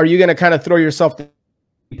 Or are you going to kind of throw yourself to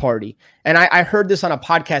the party? And I heard this on a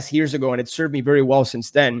podcast years ago, and it served me very well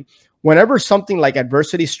since then. Whenever something like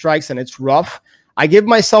adversity strikes and it's rough, I give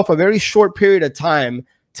myself a very short period of time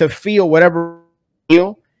to feel whatever I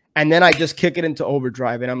feel. And then I just kick it into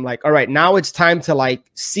overdrive. And I'm like, all right, now it's time to like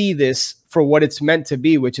see this for what it's meant to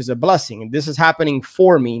be, which is a blessing. And this is happening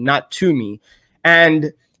for me, not to me.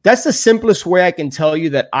 And that's the simplest way I can tell you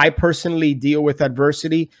that I personally deal with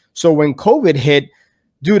adversity. So when COVID hit,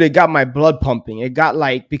 dude, it got my blood pumping. It got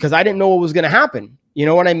like, because I didn't know what was going to happen. You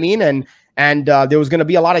know what I mean? And there was going to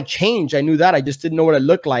be a lot of change. I knew that. I just didn't know what it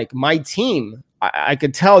looked like. My team, I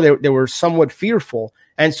could tell they were somewhat fearful.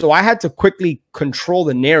 And so I had to quickly control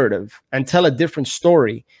the narrative and tell a different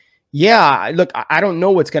story. Yeah, look, I don't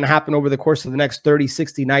know what's going to happen over the course of the next 30,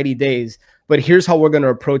 60, 90 days, but here's how we're going to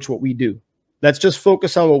approach what we do. Let's just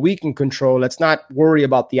focus on what we can control. Let's not worry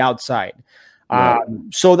about the outside. Right.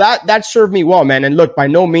 So that served me well, man. And look, by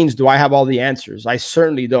no means do I have all the answers. I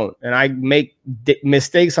certainly don't. And I make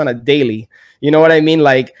mistakes on a daily. You know what I mean?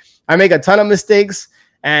 Like I make a ton of mistakes,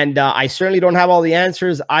 and I certainly don't have all the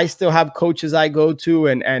answers. I still have coaches I go to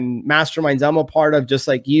and masterminds I'm a part of, just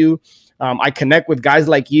like you. I connect with guys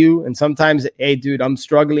like you. And sometimes, hey, dude, I'm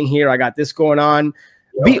struggling here. I got this going on.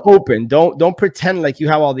 Yep. Be open. Don't pretend like you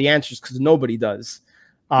have all the answers, because nobody does.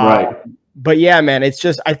 Right. But yeah, man, it's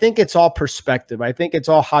just, I think it's all perspective. I think it's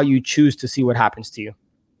all how you choose to see what happens to you.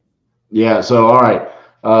 Yeah. So, all right.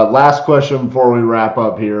 Last question before we wrap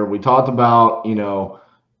up here. We talked about,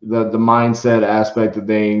 the mindset aspect of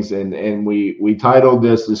things, and we titled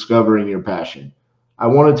this Discovering Your Passion. I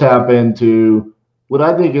want to tap into what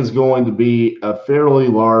I think is going to be a fairly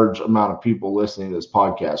large amount of people listening to this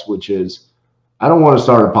podcast, which is, I don't want to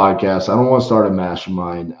start a podcast. I don't want to start a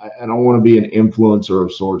mastermind. I don't want to be an influencer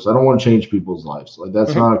of sorts. I don't want to change people's lives. Like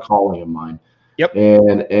that's not a calling of mine. Yep.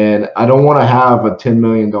 And I don't want to have a $10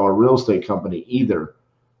 million real estate company either.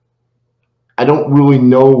 I don't really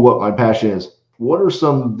know what my passion is. What are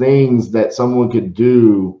some things that someone could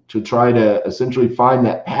do to try to essentially find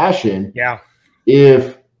that passion? Yeah.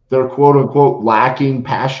 If they're quote unquote lacking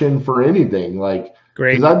passion for anything, like,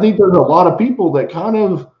 great. Because I think there's a lot of people that kind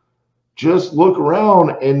of just look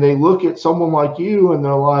around and they look at someone like you and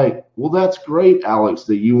they're like, well, that's great, Alex,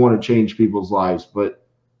 that you want to change people's lives, but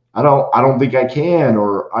I don't think I can,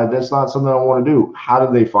 or that's not something I want to do. How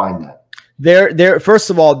do they find that? There. First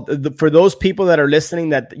of all, for those people that are listening,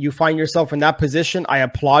 that you find yourself in that position, I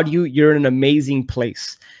applaud you. You're in an amazing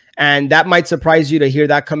place. And that might surprise you to hear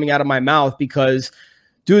that coming out of my mouth, because,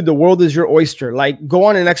 dude, the world is your oyster. Like, go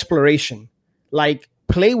on an exploration. Like,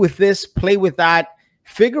 play with this, play with that.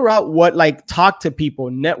 Figure out what, like, talk to people,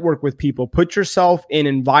 network with people, put yourself in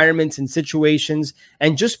environments and situations,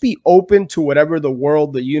 and just be open to whatever the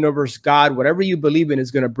world, the universe, God, whatever you believe in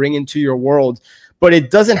is going to bring into your world. But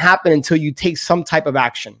it doesn't happen until you take some type of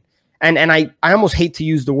action. And I almost hate to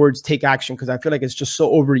use the words take action, because I feel like it's just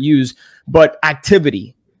so overused, but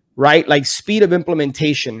activity, right? Like speed of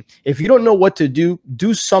implementation. If you don't know what to do,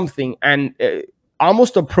 do something, and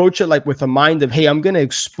almost approach it like with a mind of, hey, I'm going to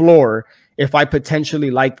explore if I potentially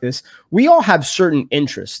like this. We all have certain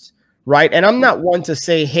interests, right? And I'm not one to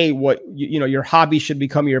say, hey, what, your hobby should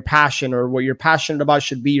become your passion, or what you're passionate about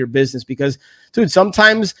should be your business. Because, dude,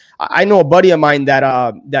 sometimes I know a buddy of mine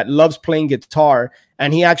that loves playing guitar,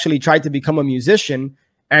 and he actually tried to become a musician,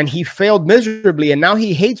 and he failed miserably, and now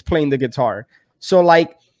he hates playing the guitar. So,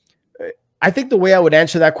 like, I think the way I would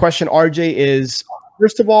answer that question, RJ, is,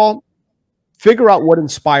 first of all, figure out what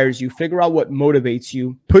inspires you. Figure out what motivates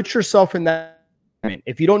you. Put yourself in that environment.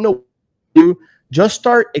 If you don't know what to do, just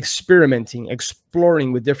start experimenting,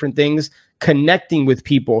 exploring with different things, connecting with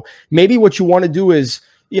people. Maybe what you want to do is,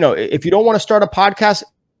 if you don't want to start a podcast,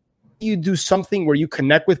 you do something where you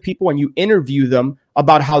connect with people and you interview them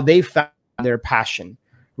about how they found their passion,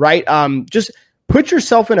 right? Just put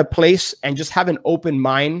yourself in a place and just have an open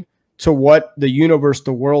mind to what the universe,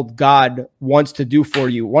 the world, God wants to do for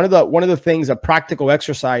you. One of the things, a practical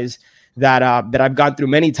exercise that I've gone through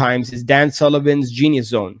many times is Dan Sullivan's Genius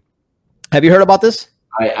Zone. Have you heard about this?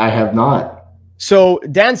 I have not. So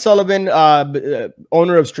Dan Sullivan,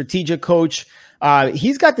 owner of Strategic Coach,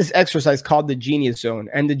 he's got this exercise called the Genius Zone.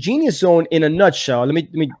 And the Genius Zone, in a nutshell, let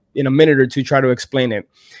me in a minute or two try to explain it.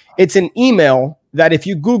 It's an email that if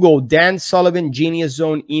you Google Dan Sullivan Genius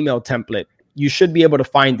Zone email template, you should be able to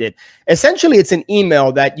find it. Essentially, it's an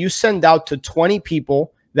email that you send out to 20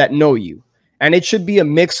 people that know you. And it should be a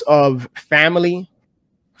mix of family,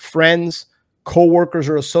 friends, coworkers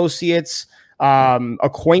or associates,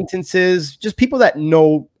 acquaintances, just people that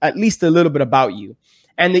know at least a little bit about you.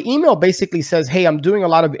 And the email basically says, hey, I'm doing a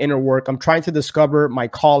lot of inner work. I'm trying to discover my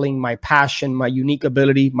calling, my passion, my unique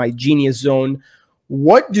ability, my genius zone.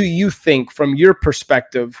 What do you think from your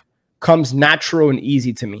perspective comes natural and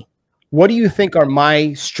easy to me? What do you think are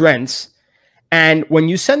my strengths? And when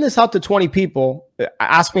you send this out to 20 people,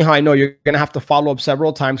 ask me how I know. You're going to have to follow up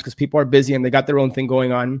several times because people are busy and they got their own thing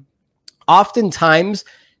going on. Oftentimes,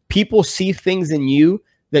 people see things in you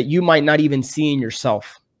that you might not even see in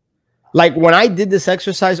yourself. Like when I did this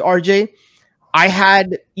exercise, RJ, I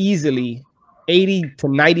had easily 80 to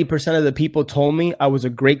 90% of the people told me I was a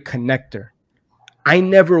great connector. I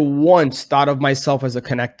never once thought of myself as a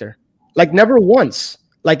connector. Like never once.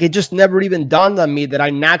 Like it just never even dawned on me that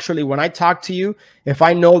I naturally, when I talk to you, if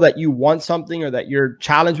I know that you want something or that you're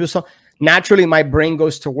challenged with something, naturally my brain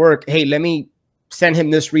goes to work. Hey, let me send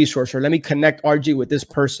him this resource or let me connect RG with this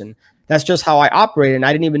person. That's just how I operate. And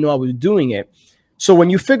I didn't even know I was doing it. So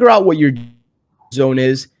when you figure out what your zone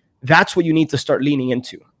is, that's what you need to start leaning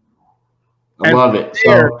into. I love it.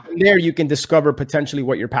 From there you can discover potentially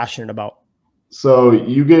what you're passionate about. So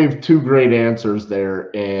you gave two great answers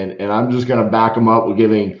there, and I'm just going to back them up with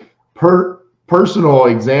giving personal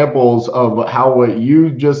examples of how what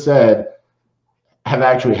you just said have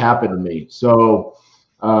actually happened to me. So,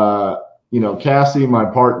 Cassie, my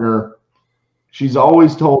partner, she's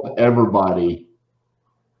always told everybody,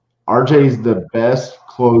 RJ's the best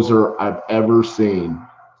closer I've ever seen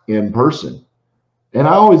in person. And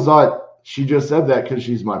I always thought she just said that because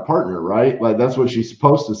she's my partner, right? Like that's what she's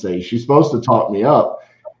supposed to say. She's supposed to talk me up.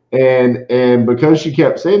 And because she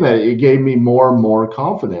kept saying that, it gave me more and more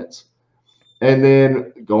confidence. And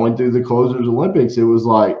then going through the Closers Olympics, it was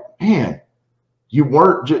like, man, you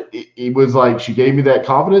weren't just, it was like she gave me that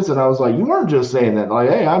confidence. And I was like, you weren't just saying that. Like,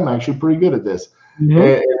 hey, I'm actually pretty good at this. Mm-hmm.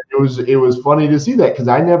 And it was funny to see that because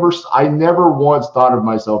I never once thought of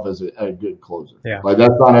myself as a good closer. Yeah. Like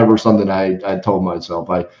that's not ever something I told myself.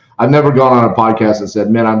 I've never gone on a podcast and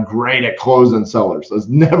said, man, I'm great at closing sellers. That's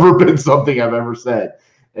never been something I've ever said.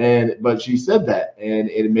 But she said that and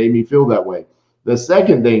it made me feel that way. The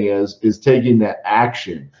second thing is taking that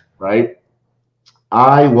action, right?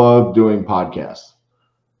 I love doing podcasts.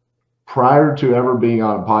 Prior to ever being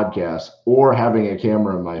on a podcast or having a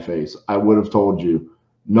camera in my face, I would have told you,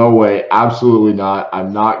 no way, absolutely not.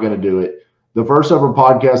 I'm not going to do it. The first ever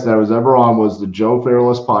podcast that I was ever on was the Joe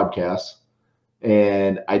Fairless podcast.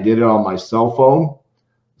 And I did it on my cell phone,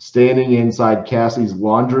 standing inside Cassie's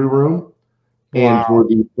laundry room. And wow. For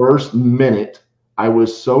the first minute, I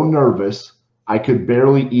was so nervous, I could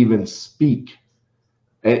barely even speak.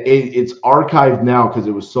 It's archived now because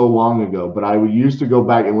it was so long ago, but I used to go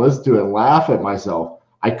back and listen to it and laugh at myself.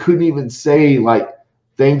 I couldn't even say, like,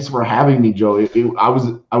 thanks for having me, Joe. I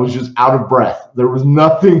was just out of breath. There was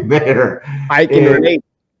nothing there. I can relate.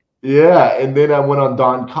 Yeah, and then I went on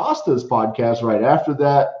Don Costa's podcast right after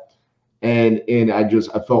that, and I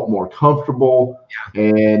felt more comfortable,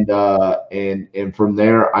 and from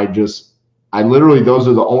there I literally those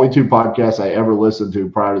are the only two podcasts I ever listened to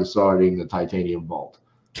prior to starting the Titanium Vault.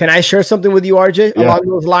 Can I share something with you, RJ, along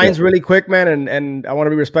those lines, really quick, man? And I want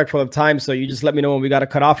to be respectful of time, so you just let me know when we got to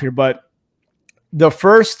cut off here. But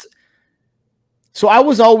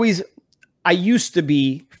I used to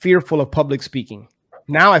be fearful of public speaking.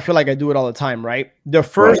 Now I feel like I do it all the time, right? The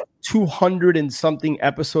first 200 and something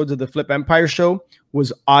episodes of the Flip Empire show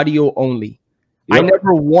was audio only. Yep. I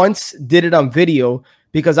never once did it on video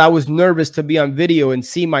because I was nervous to be on video and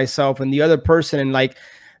see myself and the other person. And like,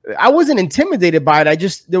 I wasn't intimidated by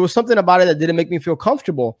it. There was something about it that didn't make me feel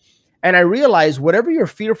comfortable. And I realized whatever you're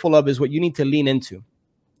fearful of is what you need to lean into.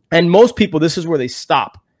 And most people, this is where they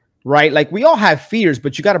stop, right? Like we all have fears,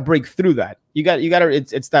 but you got to break through that. You got to,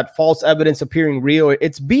 it's that false evidence appearing real.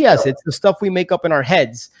 It's BS. It's the stuff we make up in our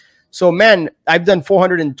heads. So man, I've done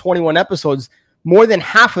 421 episodes. more than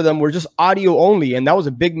half of them were just audio only. And that was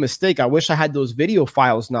a big mistake. I wish I had those video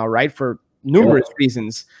files now, right? For numerous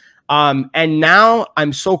reasons. And now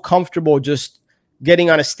I'm so comfortable just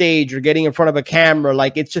getting on a stage or getting in front of a camera.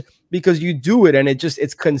 Like, it's just because you do it and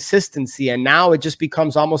it's consistency. And now it just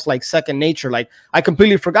becomes almost like second nature. Like, I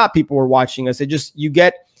completely forgot people were watching us. You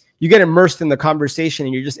get immersed in the conversation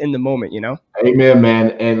and you're just in the moment, you know? Amen,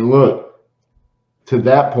 man. And look, to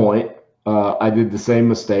that point, I did the same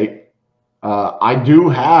mistake. I do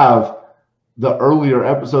have the earlier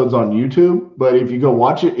episodes on YouTube, but if you go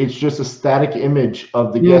watch it, it's just a static image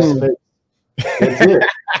of the guest face. That's it.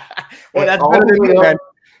 Well, that's better than me, man.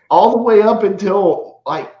 All the way up until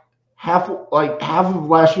like half of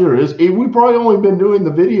last year. We've probably only been doing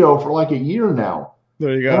the video for like a year now.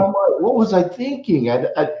 There you go. And I'm like, what was I thinking?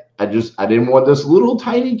 I didn't want this little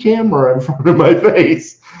tiny camera in front of my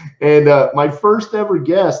face. And my first ever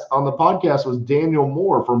guest on the podcast was Daniel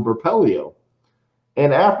Moore from Propelio.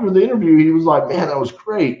 And after the interview, he was like, man, that was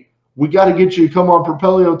great. We got to get you to come on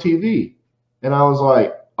Propelio TV. And I was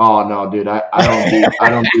like, oh, no, dude, I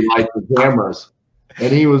don't do like the cameras.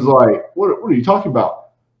 And he was like, what are you talking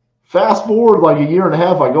about? Fast forward like a year and a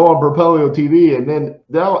half, I go on Propelio TV, and then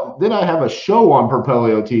I have a show on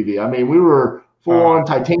Propelio TV. I mean, we were full on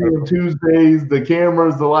Titanium Tuesdays, the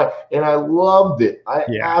cameras, the light, and I loved it. I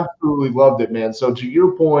absolutely loved it, man. So to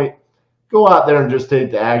your point, go out there and just take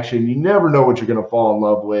the action. You never know what you're going to fall in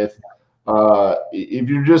love with. If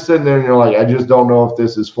you're just sitting there and you're like, I just don't know if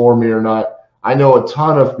this is for me or not. I know a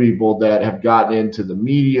ton of people that have gotten into the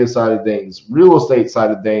media side of things, real estate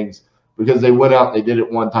side of things, because they went out and they did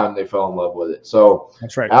it one time, they fell in love with it. So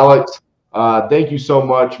that's right, Alex. Thank you so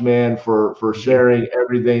much, man, for sharing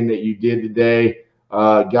everything that you did today.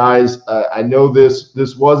 Guys, I know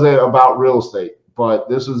this wasn't about real estate, but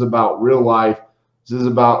this is about real life. This is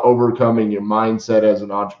about overcoming your mindset as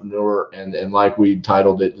an entrepreneur, and like we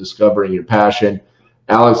titled it, discovering your passion.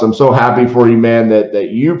 Alex, I'm so happy for you, man, that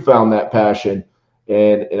you found that passion,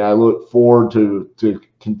 and I look forward to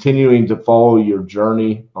continuing to follow your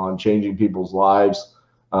journey on changing people's lives.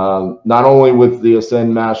 Not only with the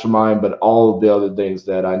Ascend Mastermind, but all of the other things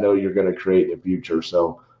that I know you're going to create in the future.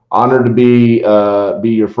 So honored to be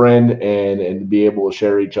your friend and to be able to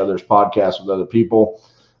share each other's podcasts with other people.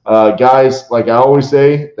 Guys, like I always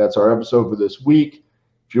say, that's our episode for this week.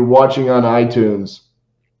 If you're watching on iTunes,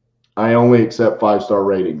 I only accept 5-star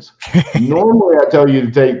ratings. Normally I tell you to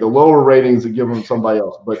take the lower ratings and give them to somebody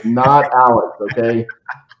else, but not Alex, okay?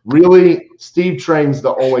 Really, Steve Train's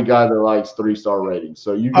the only guy that likes 3-star ratings.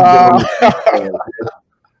 So you can give him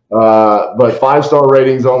but 5-star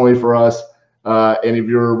ratings only for us. And if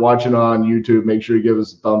you're watching on YouTube, make sure you give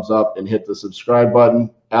us a thumbs up and hit the subscribe button.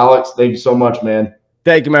 Alex, thank you so much, man.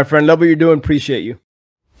 Thank you, my friend. Love what you're doing. Appreciate you.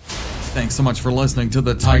 Thanks so much for listening to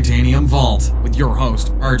the Titanium Vault with your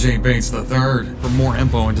host, RJ Bates III. For more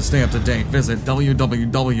info and to stay up to date, visit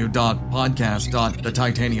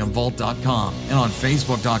www.podcast.thetitaniumvault.com and on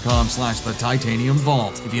facebook.com/The Titanium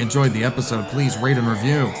Vault. If you enjoyed the episode, please rate and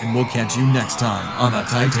review, and we'll catch you next time on the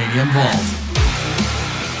Titanium Vault.